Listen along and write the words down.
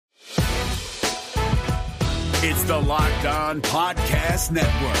It's the Locked On Podcast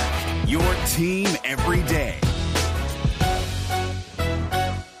Network, your team every day.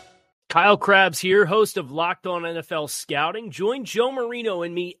 Kyle Krabs here, host of Locked On NFL Scouting. Join Joe Marino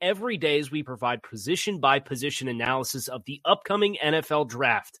and me every day as we provide position-by-position analysis of the upcoming NFL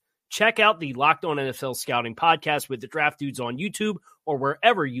Draft. Check out the Locked On NFL Scouting podcast with the Draft Dudes on YouTube or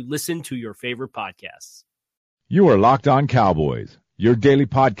wherever you listen to your favorite podcasts. You are Locked On Cowboys, your daily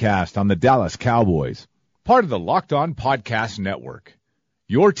podcast on the Dallas Cowboys. Part of the Locked On Podcast Network,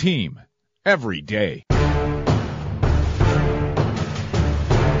 your team every day.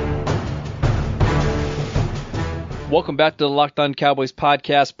 Welcome back to the Locked On Cowboys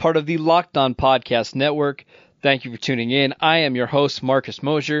podcast, part of the Locked On Podcast Network. Thank you for tuning in. I am your host, Marcus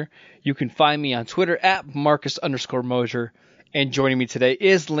Mosher. You can find me on Twitter at Marcus_Mosher. And joining me today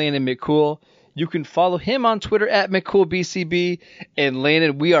is Landon McCool. You can follow him on Twitter at McCoolBCB. And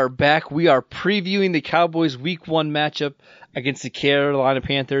Landon, we are back. We are previewing the Cowboys Week 1 matchup against the Carolina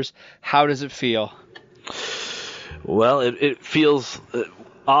Panthers. How does it feel? Well, it feels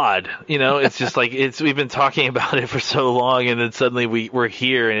odd. You know, it's just like we've been talking about it for so long, and then suddenly we're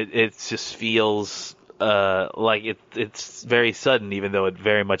here, and it just feels like it's very sudden, even though it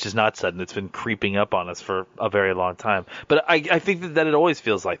very much is not sudden. It's been creeping up on us for a very long time. But I think that it always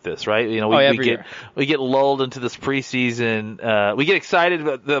feels like this, right? You know, we get lulled into this preseason. We get excited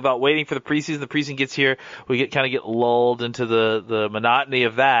about waiting for the preseason. The preseason gets here. We kind of get lulled into the monotony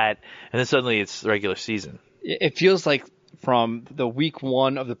of that, and then suddenly it's the regular season. It feels like from the week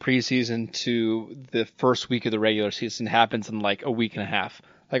 1 of the preseason to the first week of the regular season happens in like a week and a half.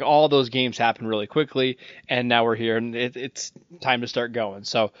 Like all those games happen really quickly, and now we're here, and it's time to start going.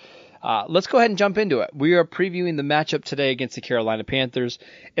 So let's go ahead and jump into it. We are previewing the matchup today against the Carolina Panthers,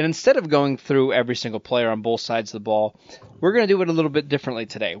 and instead of going through every single player on both sides of the ball, we're going to do it a little bit differently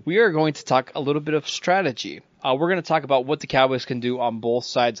today. We are going to talk a little bit of strategy. We're going to talk about what the Cowboys can do on both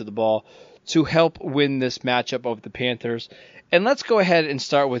sides of the ball to help win this matchup over the Panthers. And let's go ahead and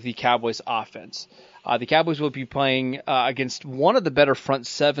start with the Cowboys offense. The Cowboys will be playing against one of the better front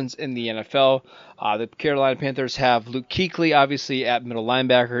sevens in the NFL. The Carolina Panthers have Luke Kuechly, obviously, at middle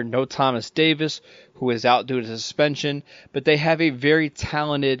linebacker. No Thomas Davis, who is out due to suspension. But they have a very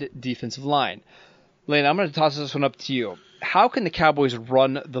talented defensive line. Lane, I'm going to toss this one up to you. How can the Cowboys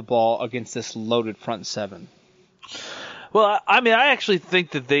run the ball against this loaded front seven? Well, I mean, I actually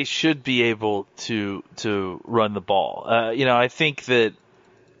think that they should be able to run the ball. I think that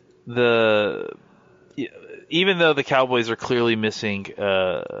even though the Cowboys are clearly missing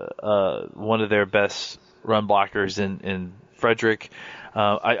one of their best run blockers in Frederick,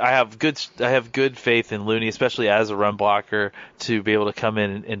 I have good faith in Looney, especially as a run blocker, to be able to come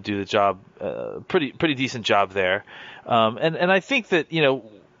in and do the job, pretty decent job there. And I think that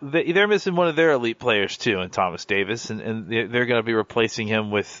they're missing one of their elite players too, in Thomas Davis, and they're going to be replacing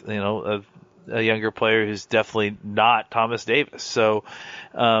him with a younger player who's definitely not Thomas Davis. So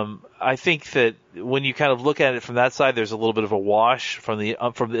I think that when you kind of look at it from that side, there's a little bit of a wash from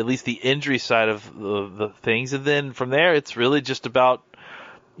at least the injury side of the things, and then from there it's really just about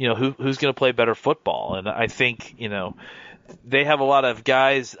who's going to play better football. And I think they have a lot of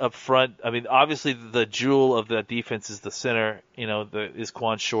guys up front. I mean, obviously the jewel of that defense is the center. Is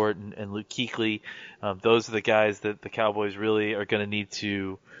Quan Short and Luke Kuechly. Those are the guys that the Cowboys really are going to need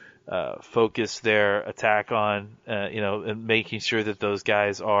to focus their attack on, and making sure that those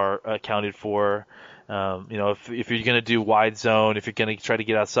guys are accounted for. If you're going to do wide zone, if you're going to try to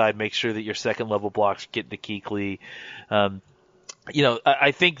get outside, make sure that your second level blocks get to Kuechly.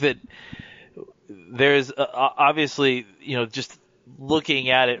 I think that there's obviously, just looking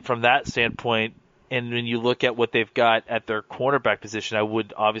at it from that standpoint, and when you look at what they've got at their cornerback position, I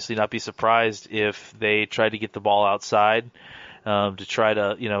would obviously not be surprised if they tried to get the ball outside to try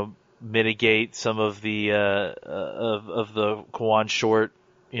to, mitigate some of the of the Quan Short,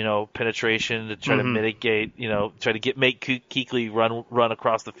 penetration, to try to mitigate, make Kuechly run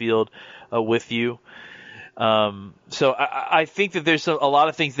across the field with you. So I think that there's a lot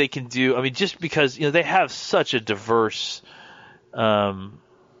of things they can do. I mean, just because they have such a diverse,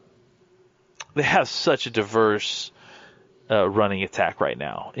 running attack right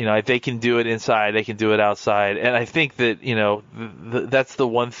now. They can do it inside, they can do it outside, and I think that that's the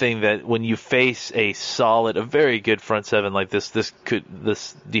one thing that when you face a very good front seven like this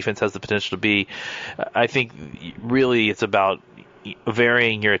defense has the potential to be. I think really it's about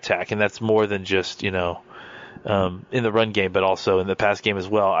varying your attack, and that's more than just in the run game, but also in the pass game as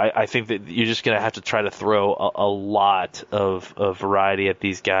well. I think that you're just going to have to try to throw a lot of variety at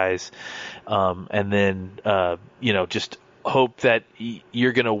these guys, and then just hope that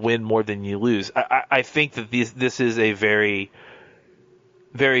you're going to win more than you lose. I think that this is a very,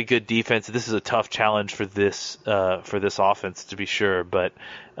 very good defense. This is a tough challenge for this offense, to be sure. But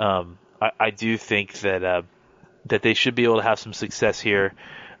I do think that they should be able to have some success here,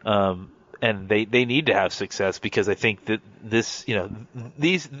 and they need to have success, because I think that this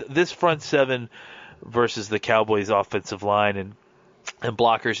front seven versus the Cowboys' offensive line and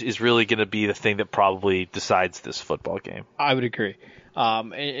blockers is really going to be the thing that probably decides this football game. I would agree.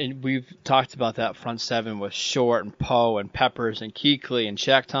 And we've talked about that front seven with Short and Poe and Peppers and Kuechly and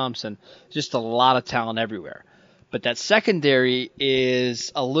Shaq Thompson. Just a lot of talent everywhere. But that secondary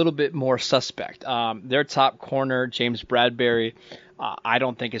is a little bit more suspect. Their top corner, James Bradbury, I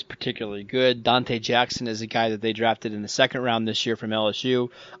don't think is particularly good. Dante Jackson is a guy that they drafted in the second round this year from LSU.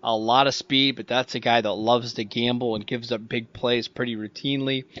 A lot of speed, but that's a guy that loves to gamble and gives up big plays pretty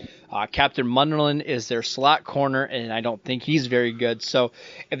routinely. Captain Munderland is their slot corner, and I don't think he's very good. So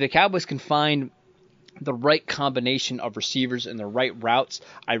if the Cowboys can find the right combination of receivers and the right routes,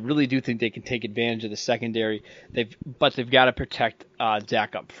 I really do think they can take advantage of the secondary. But they've got to protect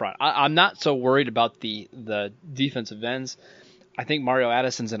Dak up front. I'm not so worried about the defensive ends. I think Mario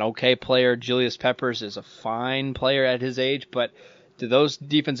Addison's an okay player. Julius Peppers is a fine player at his age, but do those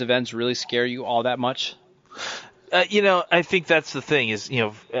defensive ends really scare you all that much? I think that's the thing is,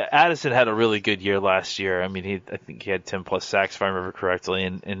 Addison had a really good year last year. I mean, I think he had 10 plus sacks, if I remember correctly.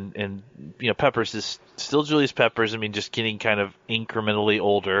 And Peppers is still Julius Peppers. I mean, just getting kind of incrementally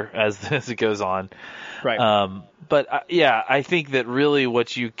older as it goes on. Right. But I think that really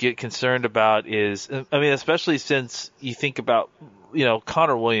what you get concerned about is, I mean, especially since you think about,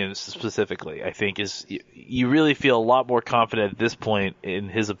 Connor Williams specifically, I think is you really feel a lot more confident at this point in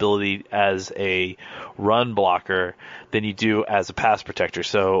his ability as a run blocker than you do as a pass protector.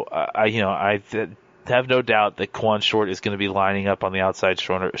 So I have no doubt that Quan Short is going to be lining up on the outside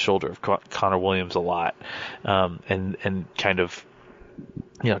shoulder of Connor Williams a lot, and kind of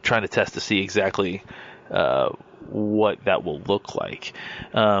trying to test to see exactly what that will look like.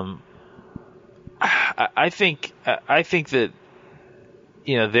 I think that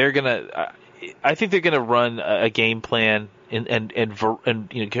they're gonna. I think they're gonna run a game plan and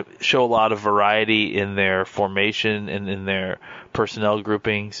show a lot of variety in their formation and in their personnel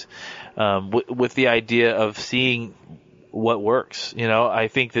groupings, with the idea of seeing what works. I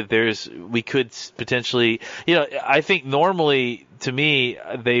think that we could potentially, I think normally to me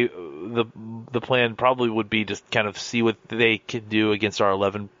the plan probably would be just kind of see what they can do against our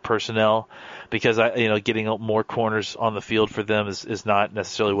 11 personnel, because getting more corners on the field for them is not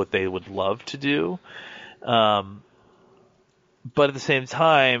necessarily what they would love to do. But at the same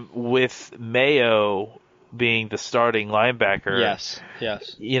time, with Mayo being the starting linebacker, yes.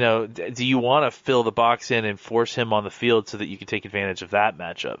 Do you want to fill the box in and force him on the field so that you can take advantage of that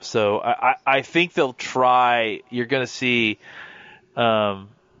matchup? So I think they'll try. You're going to see, a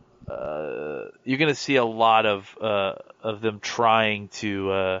lot of them trying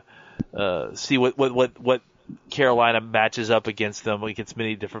to see what Carolina matches up against them, against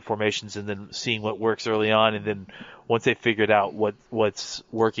many different formations, and then seeing what works early on, and then once they figured out what's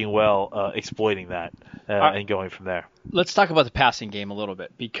working well, exploiting that and going from there. Let's talk about the passing game a little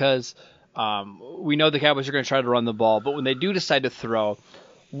bit, because we know the Cowboys are going to try to run the ball, but when they do decide to throw,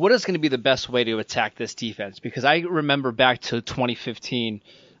 what is going to be the best way to attack this defense? Because I remember back to 2015,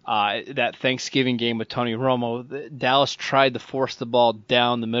 that Thanksgiving game with Tony Romo, Dallas tried to force the ball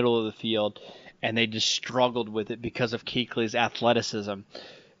down the middle of the field, and they just struggled with it because of Kuechly's athleticism.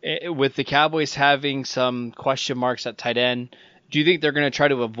 With the Cowboys having some question marks at tight end, do you think they're going to try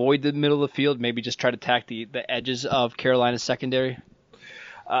to avoid the middle of the field, maybe just try to attack the edges of Carolina's secondary?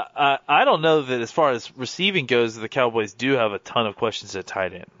 I don't know that as far as receiving goes, the Cowboys do have a ton of questions at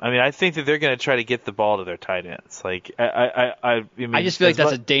tight end. I mean, I think that they're going to try to get the ball to their tight ends. Like, I just feel like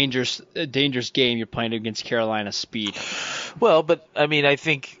that's a dangerous game you're playing against Carolina's speed. Well, but I mean, I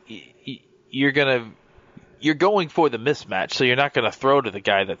think you're going for the mismatch, so you're not going to throw to the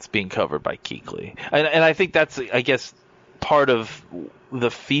guy that's being covered by Kuechly. And I think that's, I guess, part of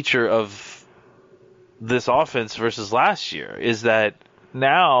the feature of this offense versus last year is that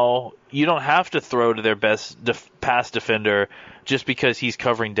now you don't have to throw to their best pass defender just because he's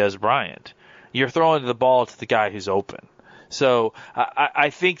covering Des Bryant. You're throwing the ball to the guy who's open. So I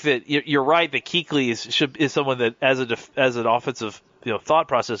think that you're right that Kuechly is someone that as an offensive thought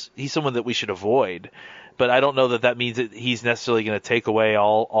process, he's someone that we should avoid. But I don't know that means that he's necessarily going to take away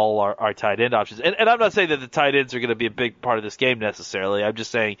all our tight end options. And I'm not saying that the tight ends are going to be a big part of this game necessarily. I'm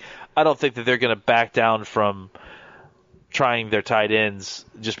just saying I don't think that they're going to back down from trying their tight ends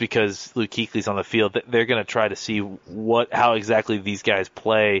just because Luke Kuechly's on the field. They're going to try to see how exactly these guys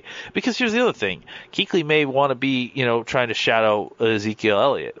play. Because here's the other thing. Kuechly may want to be, trying to shadow Ezekiel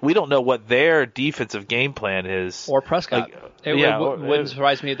Elliott. We don't know what their defensive game plan is. Or Prescott. It wouldn't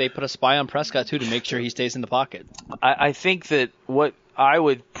surprise me if they put a spy on Prescott, too, to make sure he stays in the pocket. I think that what I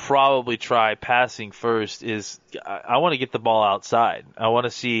would probably try passing first is I want to get the ball outside. I want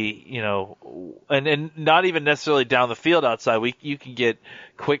to see, and not even necessarily down the field outside. You can get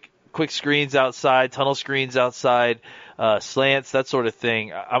quick screens outside, tunnel screens outside, slants, that sort of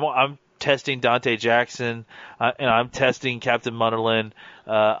thing. I'm testing Dante Jackson, and I'm testing Captain Munnerlyn.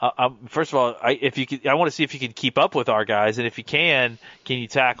 First of all, I want to see if you can keep up with our guys, and if you can you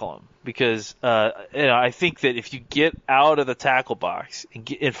tackle them? Because I think that if you get out of the tackle box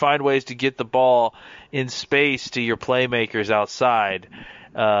and find ways to get the ball in space to your playmakers outside,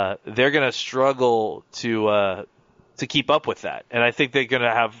 they're going to struggle to keep up with that, and I think they're going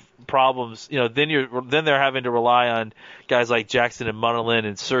to have problems. Then they're having to rely on guys like Jackson and Munnerlyn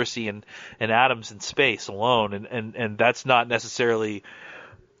and Cersei and Adams in space alone, and that's not necessarily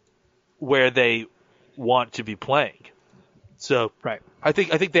where they want to be playing. So right. I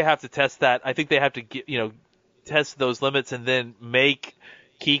think they have to test that. I think they have to test those limits and then make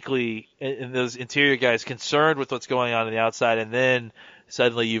Kuechly and those interior guys concerned with what's going on the outside, and then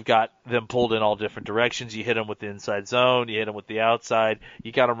suddenly you've got them pulled in all different directions. You hit them with the inside zone, you hit them with the outside.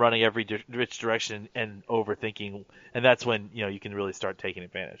 You got them running every which direction and overthinking, and that's when you can really start taking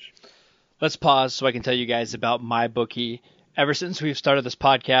advantage. Let's pause so I can tell you guys about MyBookie. Ever since we've started this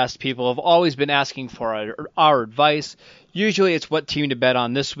podcast, people have always been asking for our advice. Usually it's what team to bet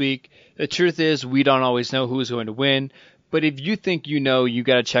on this week. The truth is we don't always know who's going to win. But if you think you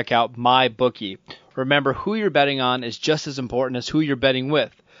got to check out MyBookie. Remember, who you're betting on is just as important as who you're betting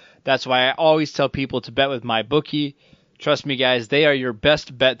with. That's why I always tell people to bet with MyBookie. Trust me, guys, they are your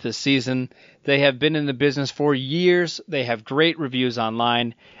best bet this season. They have been in the business for years. They have great reviews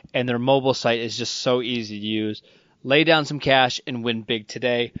online, and their mobile site is just so easy to use. Lay down some cash and win big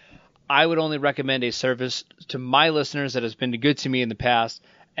today. I would only recommend a service to my listeners that has been good to me in the past,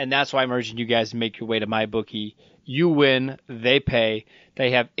 and that's why I'm urging you guys to make your way to MyBookie. You win, they pay.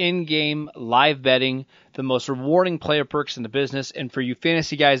 They have in-game live betting, the most rewarding player perks in the business, and for you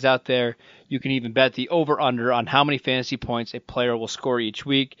fantasy guys out there, you can even bet the over-under on how many fantasy points a player will score each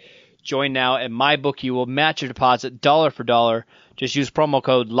week. Join now, and MyBookie will match your deposit dollar for dollar. Just use promo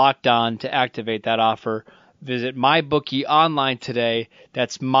code LOCKEDON to activate that offer. Visit MyBookie online today.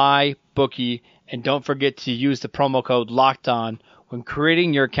 That's MyBookie. And don't forget to use the promo code LOCKEDON when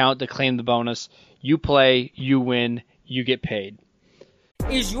creating your account to claim the bonus. You play, you win, you get paid.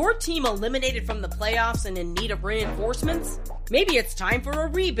 Is your team eliminated from the playoffs and in need of reinforcements? Maybe it's time for a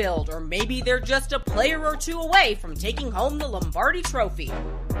rebuild, or maybe they're just a player or two away from taking home the Lombardi Trophy.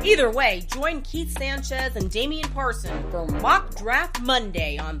 Either way, join Keith Sanchez and Damian Parson for Mock Draft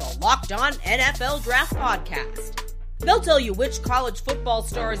Monday on the Locked On NFL Draft Podcast. They'll tell you which college football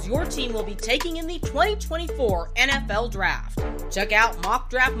stars your team will be taking in the 2024 NFL Draft. Check out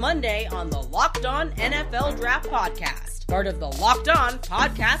Mock Draft Monday on the Locked On NFL Draft Podcast, part of the Locked On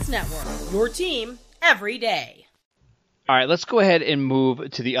Podcast Network, your team every day. All right, let's go ahead and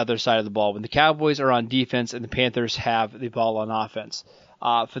move to the other side of the ball. When the Cowboys are on defense and the Panthers have the ball on offense.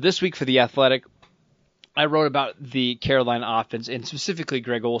 For this week for The Athletic, I wrote about the Carolina offense and specifically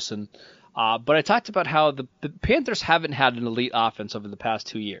Greg Olsen. But I talked about how the Panthers haven't had an elite offense over the past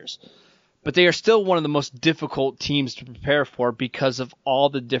 2 years. But they are still one of the most difficult teams to prepare for because of all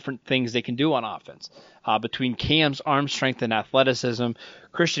the different things they can do on offense. Between Cam's arm strength and athleticism,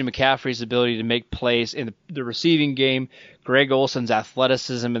 Christian McCaffrey's ability to make plays in the receiving game, Greg Olsen's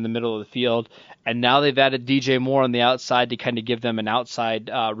athleticism in the middle of the field, and now they've added DJ Moore on the outside to kind of give them an outside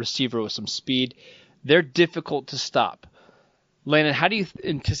receiver with some speed. They're difficult to stop. Landon, how do you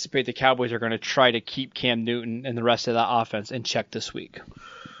anticipate the Cowboys are going to try to keep Cam Newton and the rest of that offense in check this week?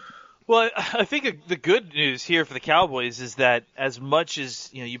 Well, I think the good news here for the Cowboys is that as much as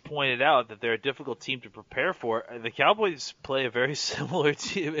you pointed out that they're a difficult team to prepare for, the Cowboys play a very similar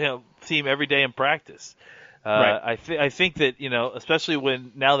team every day in practice. Right. I think that especially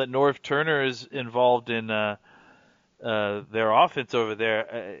now that Norv Turner is involved in their offense over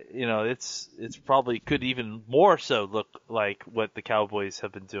there, it's probably could even more so look like what the Cowboys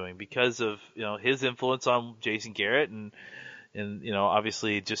have been doing because of his influence on Jason Garrett and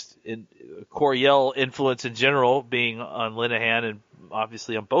obviously just in Coryell influence in general being on Linehan and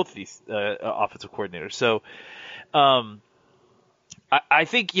obviously on both these offensive coordinators. So I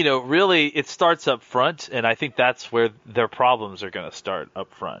think, really it starts up front, and I think that's where their problems are going to start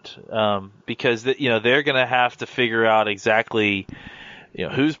up front. Because, they're going to have to figure out exactly,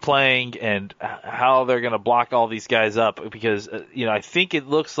 who's playing and how they're going to block all these guys up. Because, I think it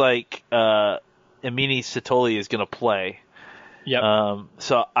looks like Emini Satoli is going to play. Yep.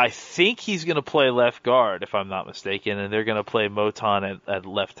 So I think he's going to play left guard, if I'm not mistaken, and they're going to play Moton at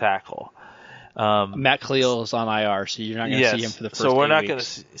left tackle. Matt Khalil is on IR, so you're not going to see him for the first 8 weeks. So we're not going to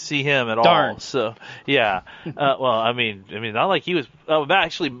see him at Darn. all. So yeah, well, I mean, not like he was. Oh,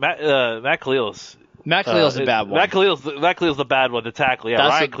 Matt Khalil's. Matt Khalil's the bad one. Matt Khalil's the bad one, the tackle. Yeah,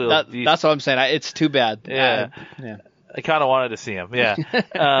 Ryan Khalil. That's what I'm saying. It's too bad. Yeah, I kind of wanted to see him. Yeah,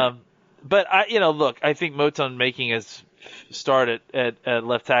 but look, I think Moton making his start at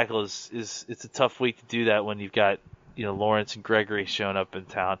left tackle is it's a tough week to do that when you've got Lawrence and Gregory showing up in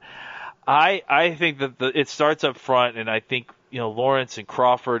town. I think that it starts up front, and I think Lawrence and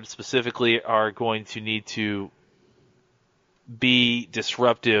Crawford specifically are going to need to be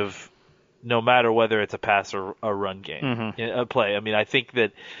disruptive, no matter whether it's a pass or a run game, a play. I mean, I think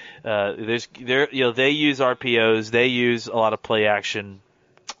that they use RPOs, they use a lot of play action,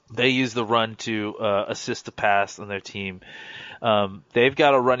 they use the run to assist the pass on their team. They've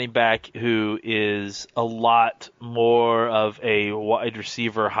got a running back who is a lot more of a wide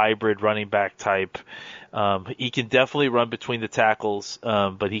receiver hybrid running back type. He can definitely run between the tackles,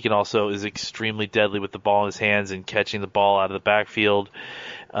 but he can also is extremely deadly with the ball in his hands and catching the ball out of the backfield.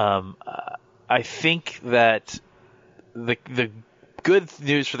 I think that the good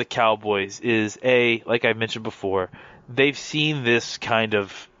news for the Cowboys is, like I mentioned before, they've seen this kind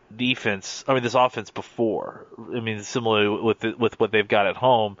of this offense before. I mean, similarly with what they've got at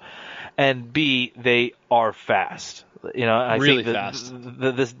home, and B, they are fast. I really think that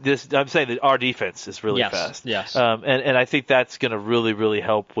fast. I'm saying that our defense is really fast. Yes. And I think that's going to really, really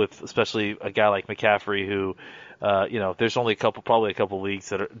help with, especially a guy like McCaffrey, who, there's only probably a couple leagues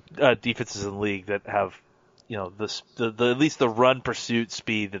that are defenses in the league that have, the at least the run pursuit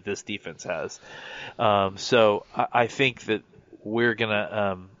speed that this defense has. So I think that we're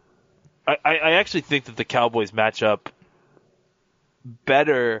gonna. I actually think that the Cowboys match up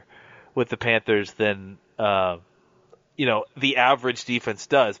better with the Panthers than the average defense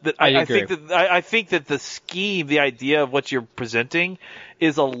does. But I think that the scheme, the idea of what you're presenting,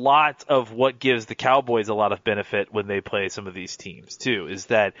 is a lot of what gives the Cowboys a lot of benefit when they play some of these teams too. Is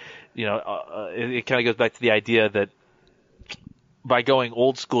that it kind of goes back to the idea that by going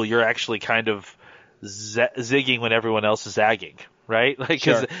old school, you're actually kind of zigging when everyone else is zagging. Right?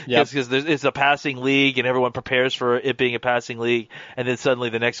 Because it's a passing league and everyone prepares for it being a passing league, and then suddenly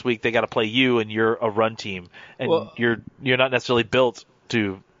the next week they got to play you and you're a run team, and you're not necessarily built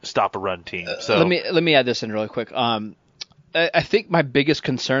to stop a run team. So let me add this in really quick. I think my biggest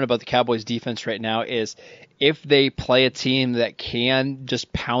concern about the Cowboys defense right now is if they play a team that can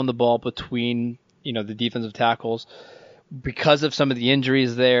just pound the ball between the defensive tackles, because of some of the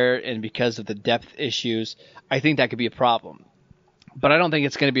injuries there and because of the depth issues, I think that could be a problem. But I don't think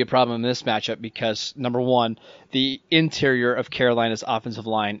it's going to be a problem in this matchup because, number one, the interior of Carolina's offensive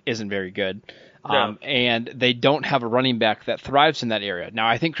line isn't very good. And they don't have a running back that thrives in that area. Now,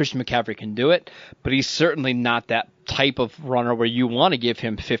 I think Christian McCaffrey can do it, but he's certainly not that type of runner where you want to give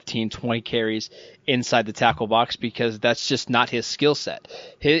him 15, 20 carries inside the tackle box because that's just not his skill set.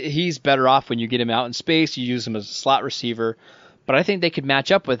 He's better off when you get him out in space, you use him as a slot receiver. But I think they could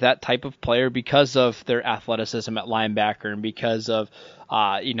match up with that type of player because of their athleticism at linebacker and because of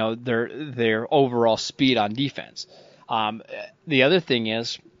their overall speed on defense. The other thing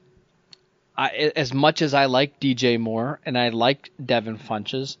is, as much as I like DJ Moore and I like Devin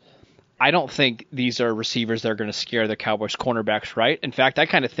Funches, I don't think these are receivers that are going to scare the Cowboys cornerbacks, right? In fact, I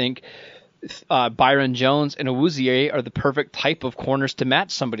kind of think Byron Jones and Awuzie are the perfect type of corners to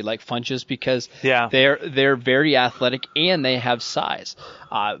match somebody like Funches because they're very athletic and they have size.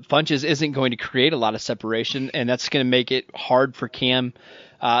 Funches isn't going to create a lot of separation, and that's going to make it hard for Cam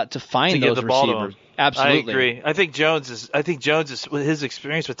to find those receivers. Absolutely, I agree. I think Jones is with his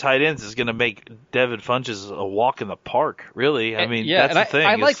experience with tight ends is going to make Devin Funches a walk in the park. Really, I mean, that's the thing.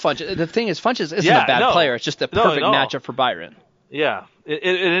 I like Funches. The thing is, Funches isn't a bad player. It's just a perfect matchup for Byron. Yeah, it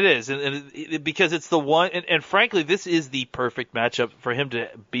is, and because it's the one, and frankly, this is the perfect matchup for him to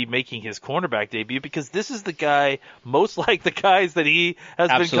be making his cornerback debut because this is the guy most like the guys that he has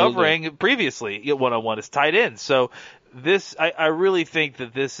been covering previously one-on-one as tight ends. So this, I really think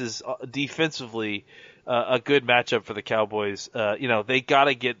that this is defensively a good matchup for the Cowboys. They got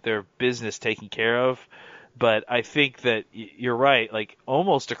to get their business taken care of, but I think that you're right, like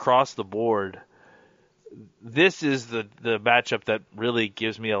almost across the board. this is the matchup that really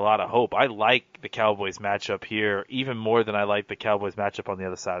gives me a lot of hope. I like the Cowboys matchup here even more than I like the Cowboys matchup on the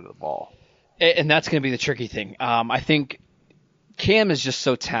other side of the ball. And that's going to be the tricky thing. I think Cam is just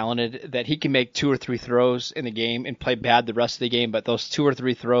so talented that he can make 2 or 3 throws in the game and play bad the rest of the game, but those 2 or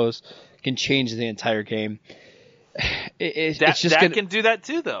 3 throws can change the entire game. Dak can do that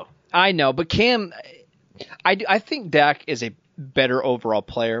too, though. I know, but Cam, I think Dak is a better overall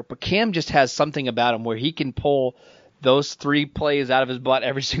player, but Cam just has something about him where he can pull those 3 plays out of his butt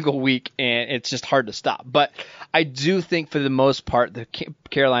every single week, and it's just hard to stop. But I do think for the most part, the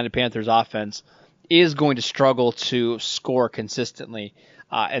Carolina Panthers offense is going to struggle to score consistently,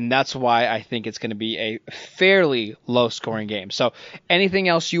 and that's why I think it's going to be a fairly low-scoring game. So anything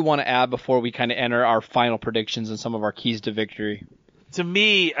else you want to add before we kind of enter our final predictions and some of our keys to victory? To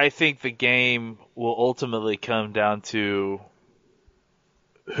me, I think the game will ultimately come down to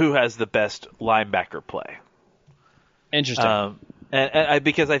who has the best linebacker play. Interesting.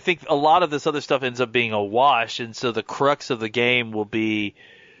 Because I think a lot of this other stuff ends up being a wash, and so the crux of the game will be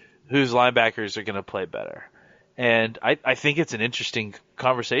whose linebackers are going to play better. And I think it's an interesting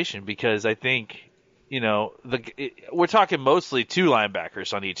conversation because I think, we're talking mostly 2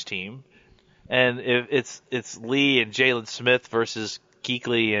 linebackers on each team. And if it's Lee and Jalen Smith versus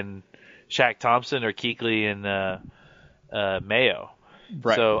Kuechly and Shaq Thompson or Kuechly and Mayo.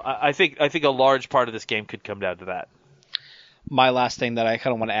 Right. So I think a large part of this game could come down to that. My last thing that I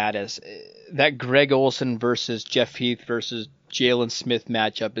kind of want to add is that Greg Olsen versus Jeff Heath versus Jalen Smith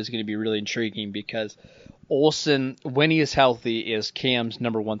matchup is going to be really intriguing because Olsen, when he is healthy, is Cam's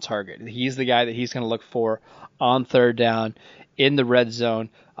number 1 target. He's the guy that he's going to look for on 3rd down in the red zone.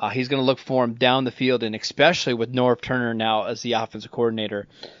 He's going to look for him down the field, and especially with Norv Turner now as the offensive coordinator,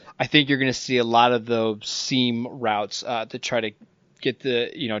 I think you're going to see a lot of those seam routes to try to get the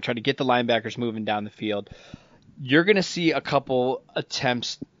linebackers moving down the field. You're going to see a couple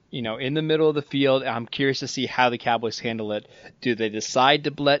attempts, in the middle of the field. I'm curious to see how the Cowboys handle it. Do they decide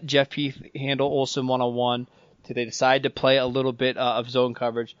to let Jeff Heath handle Olsen one-on-one? Do they decide to play a little bit of zone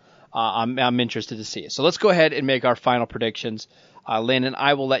coverage? I'm interested to see it. So let's go ahead and make our final predictions. Landon,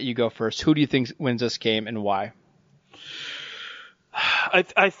 I will let you go first. Who do you think wins this game and why?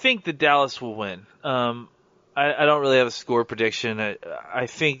 I think that Dallas will win. I don't really have a score prediction. I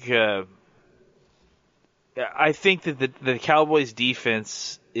think that the Cowboys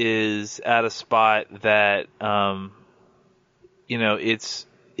defense is at a spot that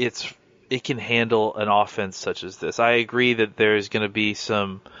it can handle an offense such as this. I agree that there's going to be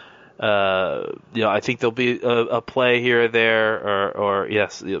some I think there'll be a play here or there, or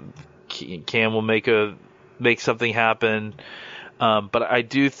yes, Cam will make something happen. But I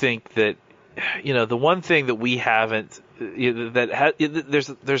do think that the one thing that we haven't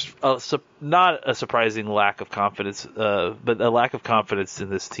there's not a surprising lack of confidence, but a lack of confidence in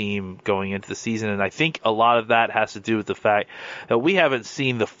this team going into the season, and I think a lot of that has to do with the fact that we haven't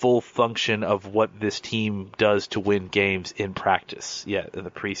seen the full function of what this team does to win games in practice yet in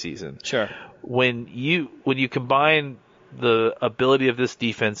the preseason. Sure. When you combine the ability of this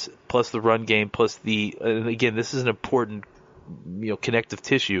defense plus the run game plus and again, this is an important connective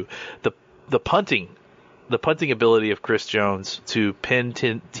tissue, the punting ability of Chris Jones to pin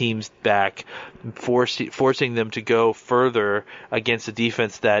teams back, forcing them to go further against a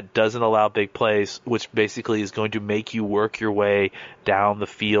defense that doesn't allow big plays, which basically is going to make you work your way down the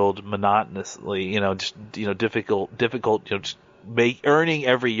field monotonously, difficult, just earning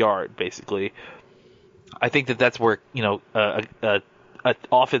every yard, basically. I think that's where, an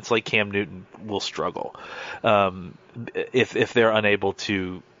offense like Cam Newton will struggle if they're unable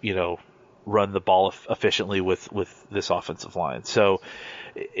to, run the ball efficiently with this offensive line. So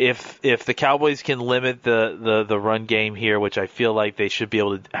if the Cowboys can limit the run game here, which I feel like they should be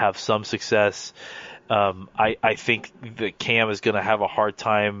able to have some success, I think that Cam is going to have a hard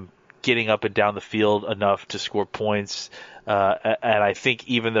time getting up and down the field enough to score points. And I think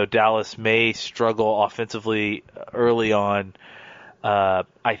even though Dallas may struggle offensively early on,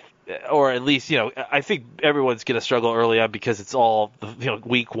 or at least, I think everyone's going to struggle early on because it's all,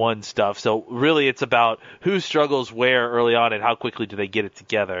 week 1 stuff. So really it's about who struggles where early on and how quickly do they get it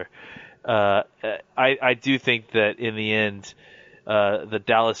together. I do think that in the end, the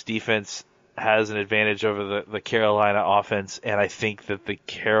Dallas defense has an advantage over the Carolina offense. And I think that the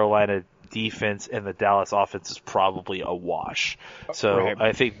Carolina defense and the Dallas offense is probably a wash. So right.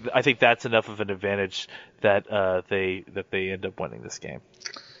 I think that's enough of an advantage that they end up winning this game.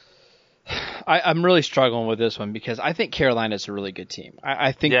 I'm really struggling with this one because I think Carolina is a really good team.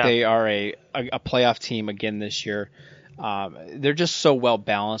 I think they are a playoff team again this year. They're just so well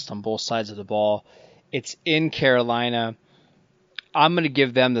balanced on both sides of the ball. It's in Carolina. I'm going to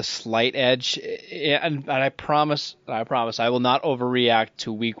give them the slight edge, and I promise I will not overreact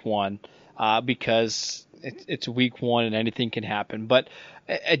to week one because it's week one and anything can happen. But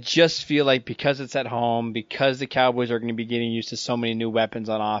I just feel like because it's at home, because the Cowboys are going to be getting used to so many new weapons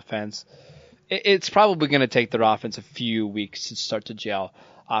on offense, it's probably going to take their offense a few weeks to start to gel.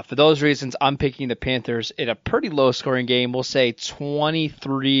 For those reasons, I'm picking the Panthers in a pretty low-scoring game. We'll say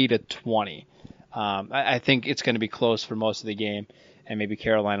 23-20. I think it's going to be close for most of the game, and maybe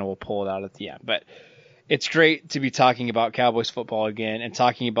Carolina will pull it out at the end. But it's great to be talking about Cowboys football again and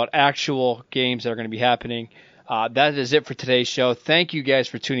talking about actual games that are going to be happening. That is it for today's show. Thank you guys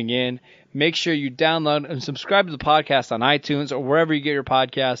for tuning in. Make sure you download and subscribe to the podcast on iTunes or wherever you get your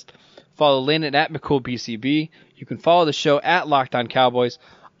podcast. Follow Landon at McCoolBCB. You can follow the show at Locked On Cowboys.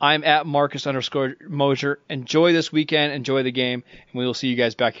 I'm at Marcus_Mosier. Enjoy this weekend. Enjoy the game. And we will see you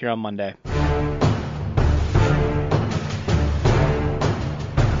guys back here on Monday.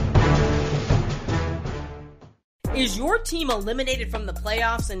 Is your team eliminated from the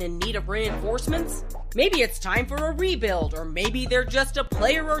playoffs and in need of reinforcements? Maybe it's time for a rebuild, or maybe they're just a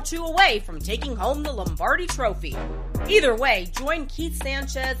player or two away from taking home the Lombardi Trophy. Either way, join Keith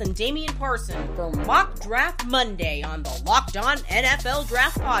Sanchez and Damian Parson for Mock Draft Monday on the Locked On NFL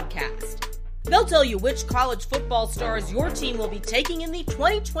Draft Podcast. They'll tell you which college football stars your team will be taking in the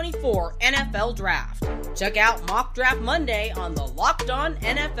 2024 NFL Draft. Check out Mock Draft Monday on the Locked On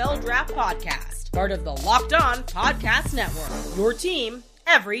NFL Draft Podcast, part of the Locked On Podcast Network. Your team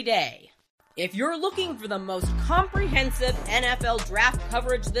every day. If you're looking for the most comprehensive NFL draft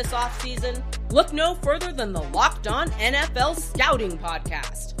coverage this offseason, look no further than the Locked On NFL Scouting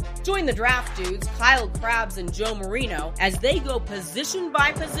Podcast. Join the draft dudes, Kyle Krabs and Joe Marino, as they go position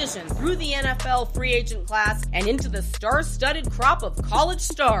by position through the NFL free agent class and into the star-studded crop of college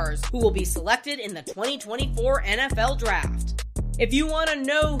stars who will be selected in the 2024 NFL Draft. If you want to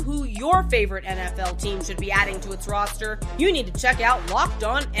know who your favorite NFL team should be adding to its roster, you need to check out Locked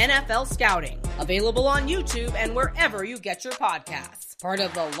On NFL Scouting, available on YouTube and wherever you get your podcasts. Part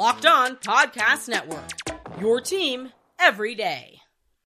of the Locked On Podcast Network. Your team every day.